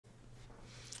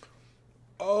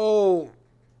Oh,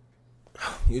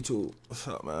 YouTube, what's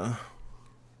up, man?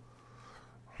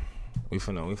 We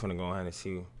finna go ahead and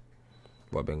see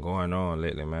what been going on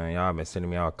lately, man. Y'all been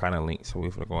sending me all kind of links, so we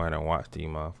finna go ahead and watch these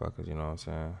motherfuckers. You know what I'm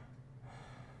saying?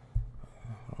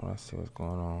 Oh, let's see what's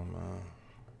going on, man.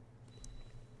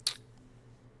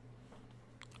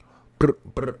 Brr,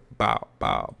 brr, bow,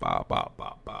 bow, bow, bow,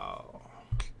 bow, bow.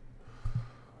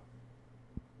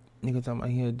 Nigga talking about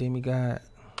he a demigod.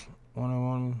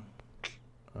 One.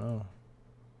 Oh.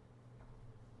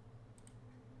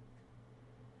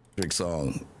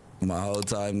 Song. My whole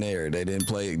time there, they didn't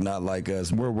play Not Like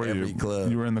Us. Where were every you?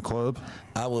 Club. You were in the club?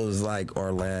 I was like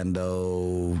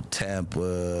Orlando,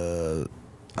 Tampa.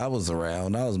 I was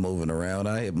around. I was moving around.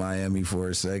 I hit Miami for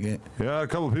a second. Yeah, a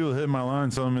couple of people hit my line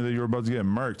telling me that you were about to get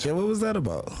murked. Yeah, what was that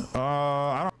about?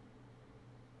 I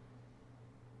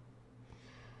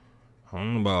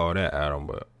don't know about all that, Adam,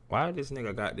 but why this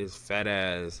nigga got this fat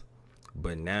ass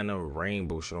banana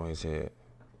rainbow shit on his head?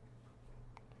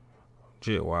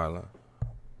 Shit, wildin'.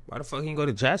 Why the fuck he didn't go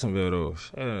to Jacksonville though?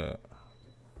 Shit.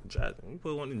 You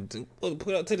supposed to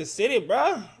put up to the city,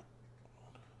 bro.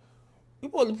 You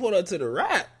supposed to put up to the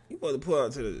rap. You supposed to put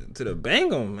up to the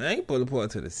Bengal, man. You supposed to put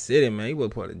up to the city, man. You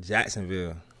supposed to put up to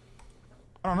Jacksonville.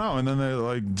 I don't know. And then they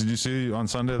like, did you see on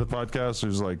Sunday the podcast?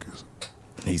 There's like,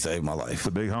 he saved my life.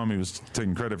 The big homie was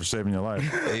taking credit for saving your life.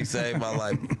 He saved my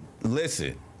life.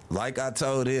 Listen, like I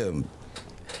told him,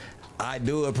 I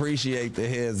do appreciate the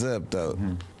heads up though.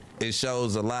 Mm-hmm. It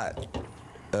shows a lot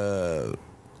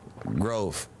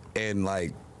growth and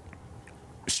like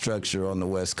structure on the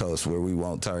West Coast where we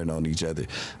won't turn on each other.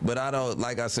 But I don't,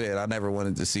 like I said, I never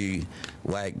wanted to see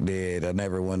Wack dead. I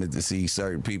never wanted to see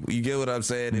certain people. You get what I'm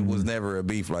saying? Mm-hmm. It was never a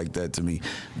beef like that to me.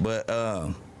 But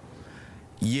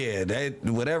yeah, that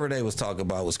whatever they was talking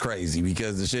about was crazy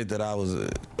because the shit that I was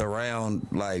around,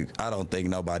 like, I don't think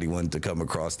nobody wanted to come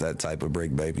across that type of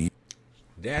BriccBaby.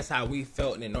 That's how we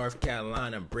felt in North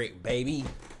Carolina, BriccBaby.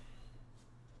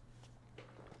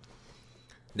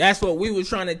 That's what we was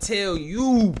trying to tell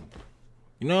you.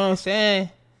 You know what I'm saying?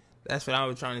 That's what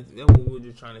we were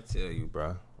just trying to tell you,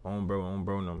 bro. On bro,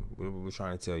 no. We were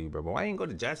trying to tell you, bro. But why you didn't go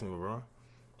to Jacksonville, bro?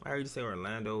 I heard you say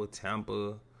Orlando,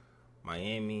 Tampa,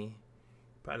 Miami.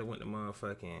 Probably went to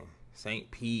motherfucking St.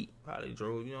 Pete. Probably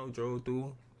drove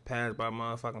through. Passed by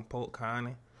motherfucking Polk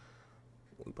County.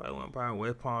 We probably went by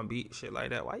West Palm Beach, shit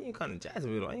like that. Why you ain't come to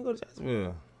Jacksonville? Why you ain't go to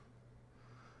Jacksonville?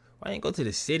 Why you ain't go to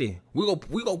the city? We go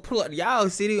pull up y'all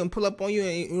city and pull up on you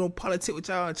and politic with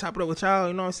y'all and chop it up with y'all.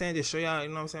 You know what I'm saying? Just show y'all. You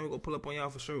know what I'm saying? We go pull up on y'all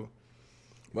for sure.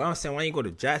 But I'm saying why you go to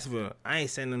Jacksonville? I ain't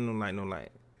saying no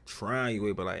like trying you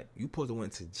way, but like you supposed to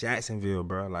went to Jacksonville,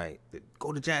 bro. Like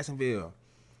go to Jacksonville.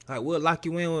 Like we'll lock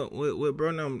you in with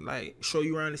bro. Them like show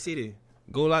you around the city.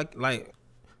 Go like.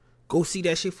 Go see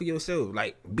that shit for yourself.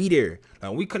 Like, be there.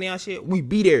 Like, when we come out shit, we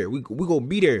be there. We go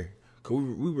be there.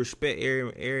 Because we respect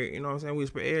every, you know what I'm saying? We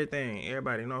respect everything.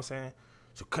 Everybody, you know what I'm saying?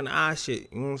 So, come to our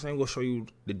shit. You know what I'm saying? We'll show you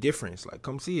the difference. Like,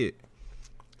 come see it.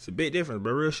 It's a big difference,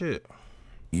 but real shit.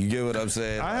 You get what I'm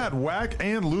saying? I had Wack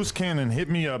and Loose Cannon hit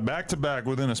me up back-to-back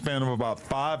within a span of about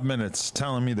 5 minutes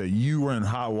telling me that you were in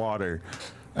hot water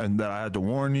and that I had to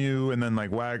warn you. And then,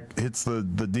 like, Wack hits the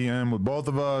DM with both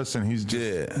of us, and he's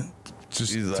just... Yeah.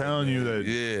 Just telling you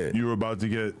that you were about to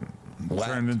get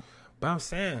turned in. But I'm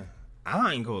saying,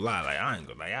 I ain't gonna lie. Like, I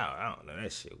don't know.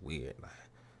 That shit weird. Like,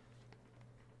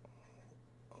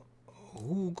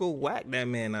 who go whack that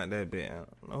man out that bit? I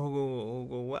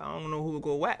don't know who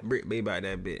go whack BriccBaby out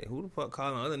that bit. Who the fuck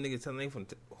calling other niggas telling they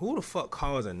who the fuck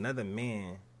calls another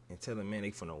man and tell a man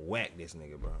they finna whack this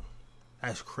nigga, bro?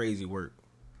 That's crazy work.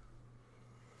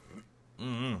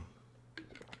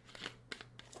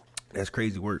 That's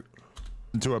crazy work.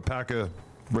 Into a pack of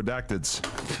redacteds.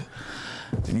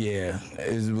 Yeah,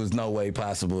 it was no way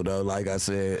possible though. Like I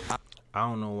said, I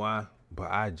don't know why,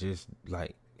 but I just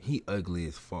like he ugly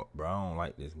as fuck, bro. I don't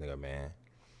like this nigga, man.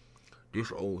 This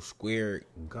old square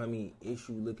gummy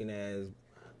issue looking ass.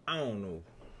 I don't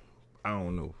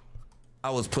know.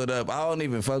 I was put up. I don't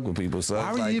even fuck with people. So why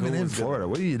are you even in Florida?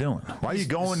 What are you doing? Why are you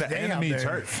going to enemy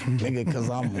turf? Nigga, because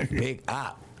I'm a big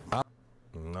op.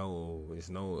 No, it's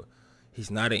no. He's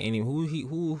not an enemy.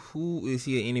 Who is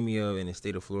he an enemy of in the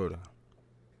state of Florida?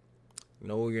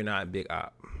 No, you're not Big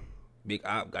Op. Big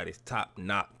Op got his top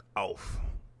knocked off.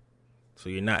 So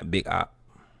you're not Big Op.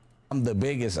 I'm the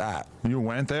biggest op. You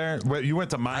went there? Wait, you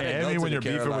went to Miami when you're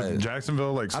beefing with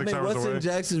Jacksonville, like 6 hours what's away? in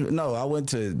Jacksonville? No, I went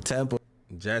to Tampa.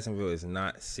 Jacksonville is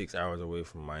not 6 hours away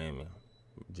from Miami.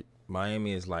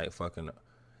 Miami is like fucking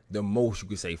the most you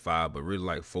could say 5, but really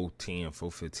like 4:10,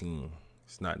 4:15.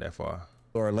 It's not that far.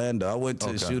 Orlando. I went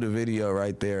to shoot a video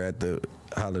right there at the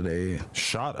Holiday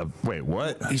Inn. Wait,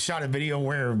 what? He shot a video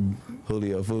where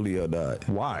Julio died.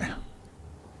 Why?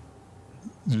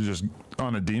 You just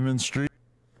on a demon street?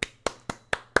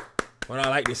 What I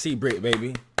like to see,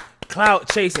 BriccBaby. Clout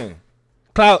chasing.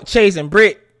 Clout chasing,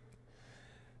 Brick.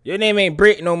 Your name ain't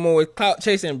Brick no more. It's Clout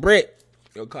chasing Brick.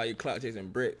 They'll call you Clout chasing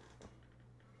Brick.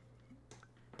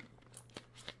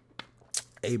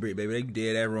 Hey, BriccBaby, you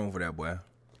dead that wrong for that, boy.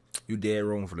 You dead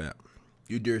wrong for that.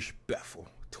 You disrespectful,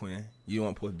 twin. You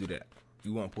weren't supposed to do that.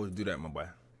 You weren't supposed to do that, my boy.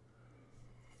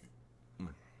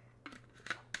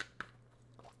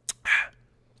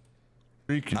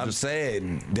 I'm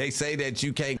saying, they say that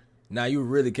you can't. Nah, you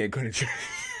really can't go to church.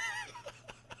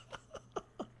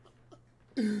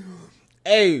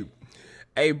 Hey,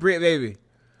 BriccBaby.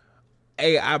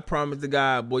 Hey, I promise to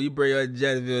God, boy, you bring your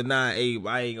Jacksonville 9, hey,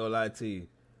 I ain't gonna lie to you.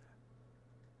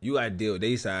 You gotta deal with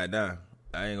they side now.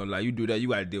 I ain't gonna lie, you do that, you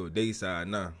gotta deal with they side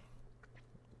now.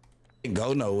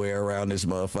 Go nowhere around this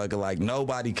motherfucker. Like,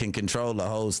 nobody can control the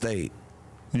whole state.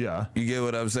 Yeah. You get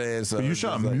what I'm saying? So But you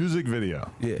shot a music video.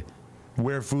 Yeah.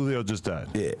 Where Fulio just died.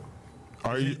 Yeah.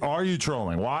 Are you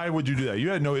trolling? Why would you do that? You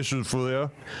had no issues with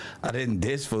Fulio. I didn't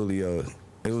diss Fulio.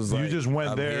 It was like, you just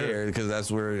went there because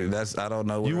I don't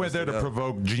know. You went there to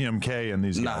provoke GMK and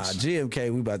these guys. Nah,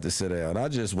 GMK, we about to sit down. I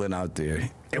just went out there.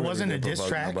 it wasn't a diss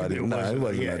track. No, it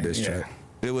wasn't a diss track.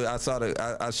 It was.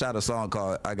 I shot a song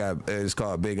called it's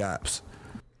called Big Ops.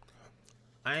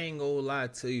 I ain't gonna lie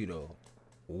to you though.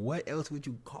 What else would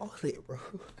you call it, bro?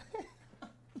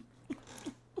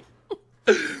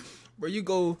 Bro, you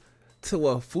go to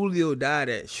a Fulio died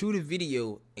at, shoot a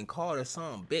video and call the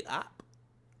song Big Op.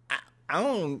 I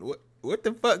don't. What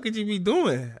the fuck could you be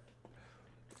doing?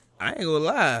 I ain't gonna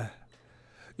lie.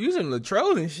 You some little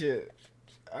trolling shit.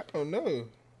 I don't know.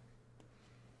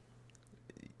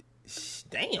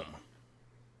 Damn.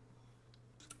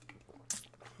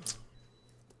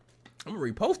 I'm gonna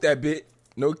repost that bit.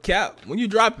 No cap. When you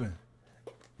dropping?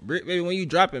 BriccBaby, when you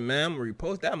dropping, man, I'm gonna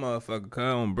repost that motherfucker.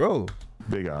 Come, bro.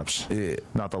 Big Ops. Yeah.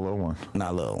 Not the little one.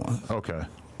 Not little one. Okay.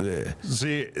 Yeah.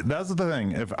 See, that's the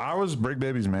thing. If I was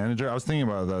BriccBaby's manager, I was thinking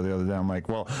about that the other day. I'm like,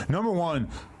 well, number one,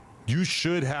 you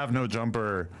should have No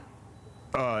Jumper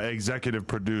executive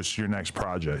produce your next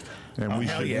project, and we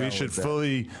should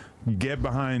fully get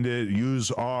behind it.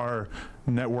 Use our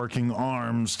networking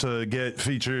arms to get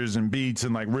features and beats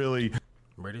and like really.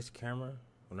 Bro, this camera.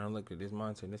 When I look at this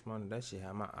monitor, that shit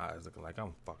have my eyes looking like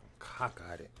I'm fucking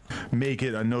cock-eyed. Make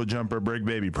it a No Jumper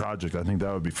BriccBaby project. I think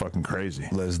that would be fucking crazy.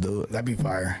 Let's do it. That'd be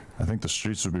fire. I think the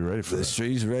streets would be ready for The that.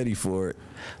 streets ready for it.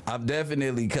 I'm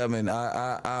definitely coming.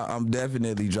 I'm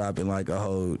definitely dropping like a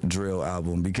whole drill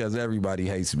album because everybody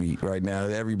hates me right now.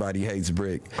 Everybody hates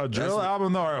Brick. A drill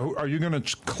album though? Are you gonna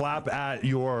clap at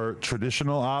your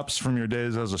traditional ops from your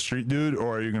days as a street dude,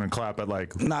 or are you gonna clap at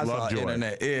like Lovejoy?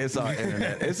 Internet. Yeah, it's all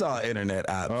internet. It's all internet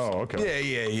ops. Oh,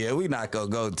 okay. Yeah. We not gonna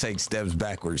go take steps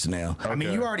backwards now. I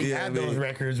mean, you already had those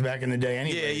records back in the day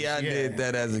anyway. Yeah, I did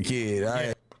that as a kid. I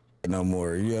ain't no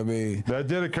more. You know what I mean? That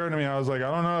did occur to me. I was like, I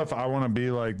don't know if I want to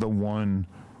be like the one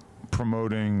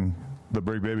promoting the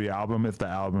BriccBaby album if the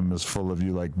album is full of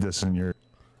you like dissing your.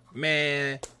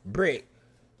 Man, Brick.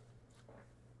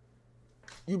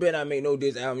 You better not make no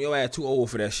diss album. Your ass too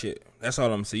old for that shit. That's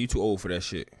all I'm saying. You too old for that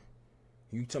shit.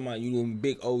 You talking about you little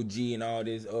big OG and all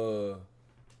this,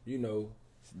 you know,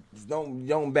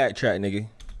 don't backtrack, nigga.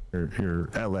 Your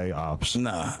LA ops.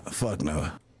 Nah, fuck no.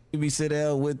 You be sit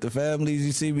down with the families.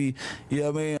 You see me. You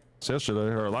know what I mean?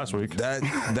 Yesterday or last week.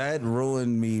 That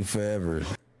ruined me forever.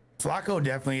 Flacco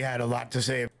definitely had a lot to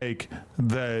say. Like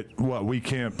that, what, we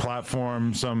can't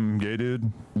platform some gay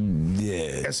dude?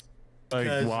 Yeah. Yes.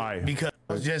 Like, why? Because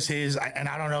it's just his, and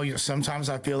I don't know, sometimes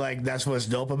I feel like that's what's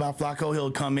dope about Flacco.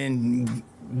 He'll come in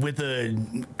with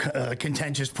a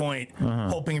contentious point,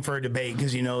 hoping for a debate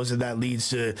because he knows that leads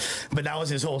to, but that was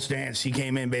his whole stance. He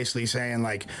came in basically saying,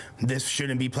 like, this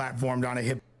shouldn't be platformed on a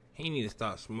hip. He need to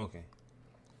stop smoking.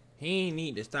 He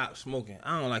need to stop smoking.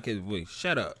 I don't like his voice.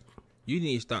 Shut up. You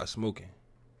need to stop smoking.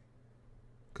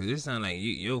 Because it sound like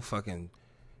you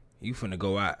finna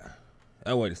go out.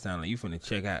 That's what it sound like. You finna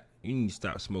check out. You need to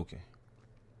stop smoking.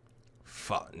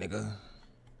 Fuck, nigga.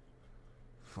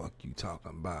 Fuck you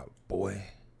talking about, boy.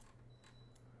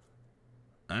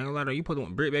 I ain't gonna lie though. You put the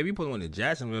one, BriccBaby. You put the one to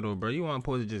Jacksonville though, bro. You weren't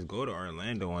supposed to just go to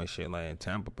Orlando and shit like in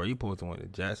Tampa, bro. You supposed to went to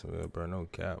Jacksonville, bro. No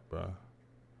cap, bro.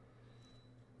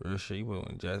 Real shit. You put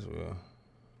one to Jacksonville.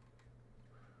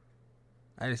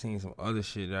 I just seen some other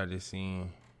shit that I just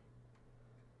seen.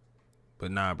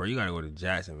 But nah, bro, you gotta go to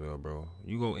Jacksonville, bro.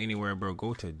 You go anywhere, bro,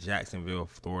 go to Jacksonville,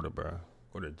 Florida, bro.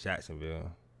 Go to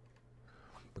Jacksonville.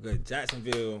 Because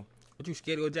Jacksonville But you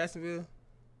scared to go to Jacksonville?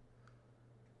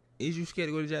 Is you scared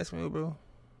to go to Jacksonville, bro?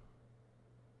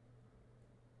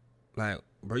 Like,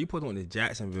 bro, you put on to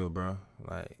Jacksonville, bro.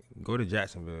 Like, go to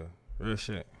Jacksonville. Real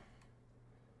shit.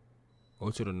 Go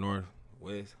to the north,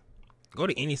 west. Go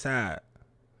to any side.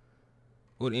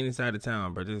 Go to any side of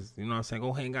town, bro. Just, you know what I'm saying?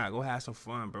 Go hang out. Go have some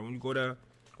fun, bro. When you go there,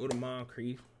 go to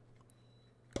Moncrief.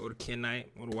 Go to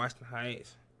Kennite. Go to Washington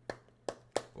Heights.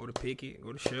 Go to Pickett.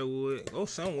 Go to Sherwood. Go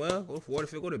somewhere. Go to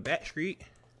Waterfield. Go to Back Street.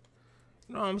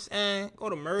 You know what I'm saying? Go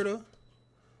to Murder.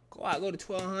 Go out. Go to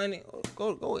 1200.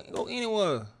 Go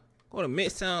anywhere. Go to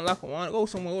Midtown, Lackawanna. Go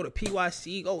somewhere. Go to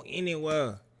PYC. Go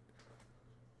anywhere.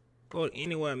 Go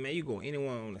anywhere, man. You go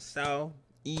anywhere on the south,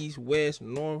 east, west,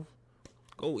 north.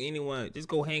 Go anywhere. Just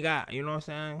go hang out. You know what I'm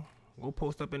saying? Go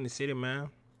post up in the city, man.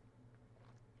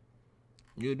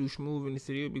 You'll do smooth in the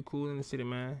city. You'll be cool in the city,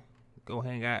 man. Go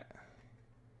hang out.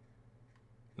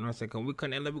 You know what I'm saying? Cause we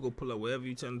couldn't let me go pull up wherever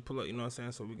you tell me to pull up, you know what I'm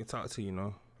saying? So we can talk to you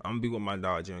know. I'm gonna be with my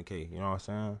dog JMK, you know what I'm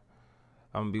saying?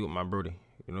 I'm gonna be with my brody,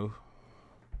 you know.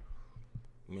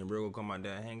 Me and bro gonna come out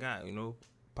there and hang out, you know.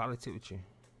 Politic with you. You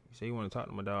say you wanna talk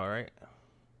to my dog, right?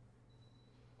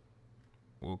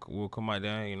 We'll come out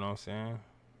there, you know what I'm saying?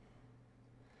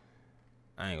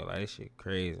 I ain't gonna lie, this shit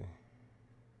crazy.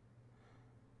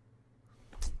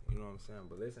 You know what I'm saying?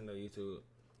 But listen though, YouTube.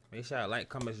 Make sure I like,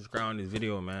 comment, subscribe on this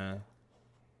video, man.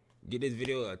 Get this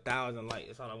video 1,000 likes.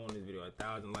 That's all I want in this video.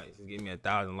 1,000 likes. Just give me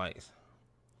 1,000 likes.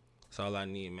 That's all I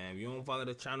need, man. If you don't follow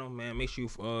the channel, man, make sure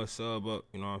you sub up.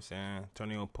 You know what I'm saying?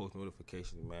 Turn on post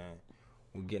notifications, man.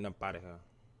 We're getting up out of here.